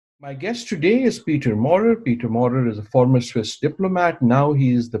My guest today is Peter Maurer. Peter Maurer is a former Swiss diplomat. Now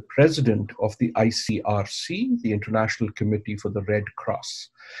he is the president of the ICRC, the International Committee for the Red Cross.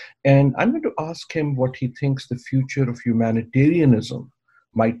 And I'm going to ask him what he thinks the future of humanitarianism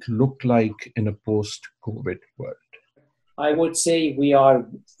might look like in a post-COVID world. I would say we are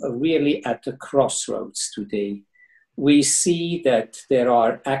really at the crossroads today. We see that there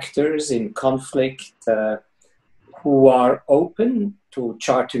are actors in conflict who are open to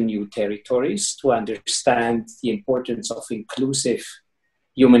charter new territories, to understand the importance of inclusive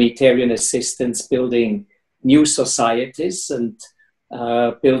humanitarian assistance, building new societies and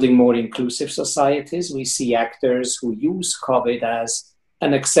building more inclusive societies. We see actors who use COVID as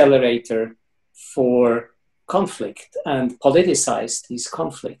an accelerator for conflict and politicize these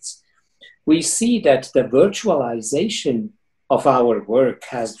conflicts. We see that the virtualization of our work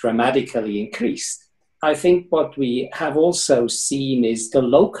has dramatically increased. I think what we have also seen is the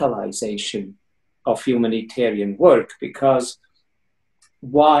localization of humanitarian work, because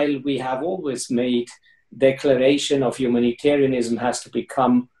while we have always made declaration of humanitarianism has to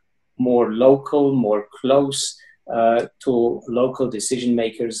become more local, more close to local decision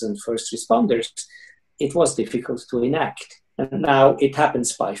makers and first responders, it was difficult to enact. And now it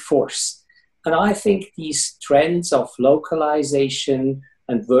happens by force. And I think these trends of localization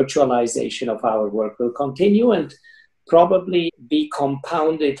and virtualization of our work will continue and probably be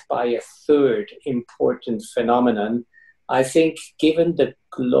compounded by a third important phenomenon. I think given the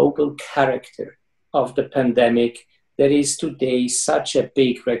global character of the pandemic, there is today such a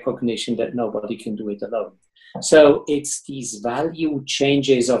big recognition that nobody can do it alone. So it's these value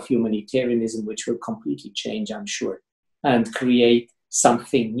changes of humanitarianism which will completely change, I'm sure, and create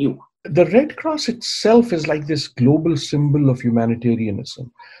something new. The Red Cross itself is like this global symbol of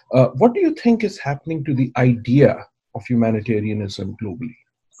humanitarianism. What do you think is happening to the idea of humanitarianism globally?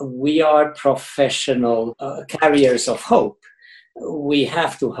 We are professional carriers of hope. We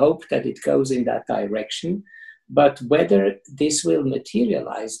have to hope that it goes in that direction, but whether this will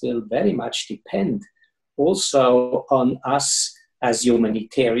materialize will very much depend also on us as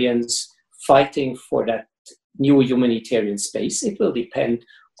humanitarians fighting for that new humanitarian space. It will depend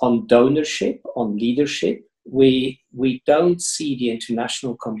on donorship, on leadership. We don't see the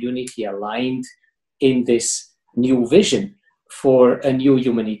international community aligned in this new vision for a new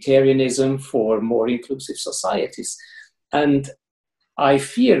humanitarianism, for more inclusive societies. And I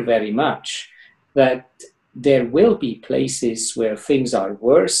fear very much that there will be places where things are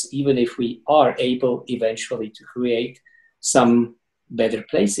worse, even if we are able eventually to create some better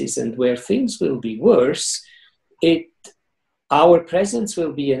places. And where things will be worse, our presence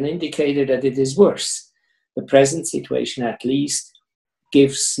will be an indicator that it is worse. The present situation, at least,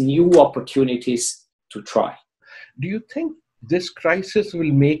 gives new opportunities to try. Do you think this crisis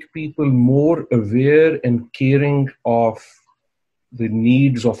will make people more aware and caring of the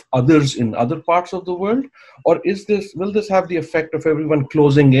needs of others in other parts of the world? Or will this have the effect of everyone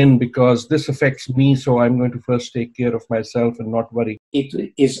closing in because this affects me, so I'm going to first take care of myself and not worry?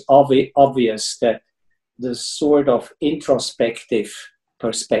 It is obvious that the sort of introspective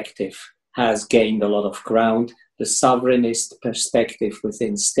perspective has gained a lot of ground, the sovereignist perspective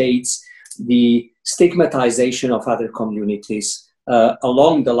within states, the stigmatization of other communities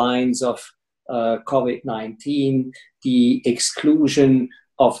along the lines of COVID-19, the exclusion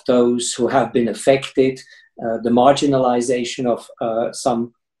of those who have been affected, the marginalization of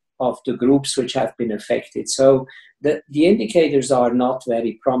some of the groups which have been affected. So the indicators are not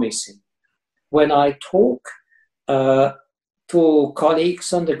very promising. When I talk to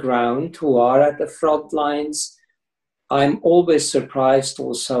colleagues on the ground who are at the front lines, I'm always surprised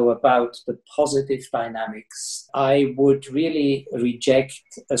also about the positive dynamics. I would really reject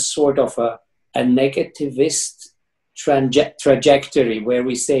a sort of a negativist trajectory where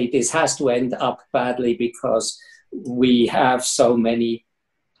we say this has to end up badly because we have so many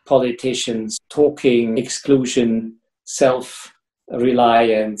politicians talking exclusion,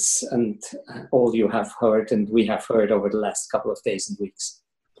 self-reliance, and all you have heard and we have heard over the last couple of days and weeks.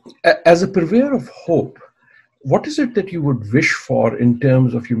 As a purveyor of hope, what is it that you would wish for in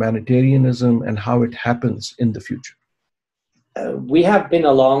terms of humanitarianism and how it happens in the future? We have been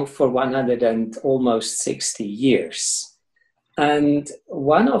along for 100 and almost 60 years. And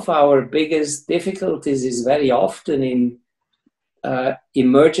one of our biggest difficulties is very often in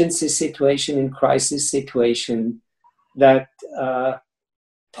emergency situation, in crisis situation, that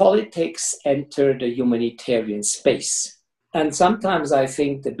politics enter the humanitarian space. And sometimes I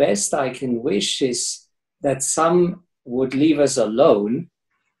think the best I can wish is that some would leave us alone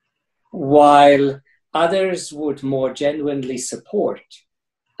while others would more genuinely support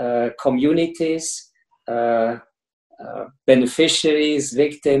communities, beneficiaries,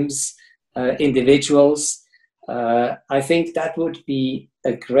 victims, individuals. I think that would be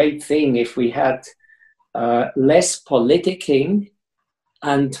a great thing if we had less politicking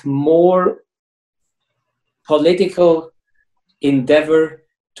and more political endeavor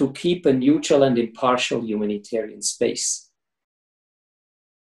to keep a neutral and impartial humanitarian space.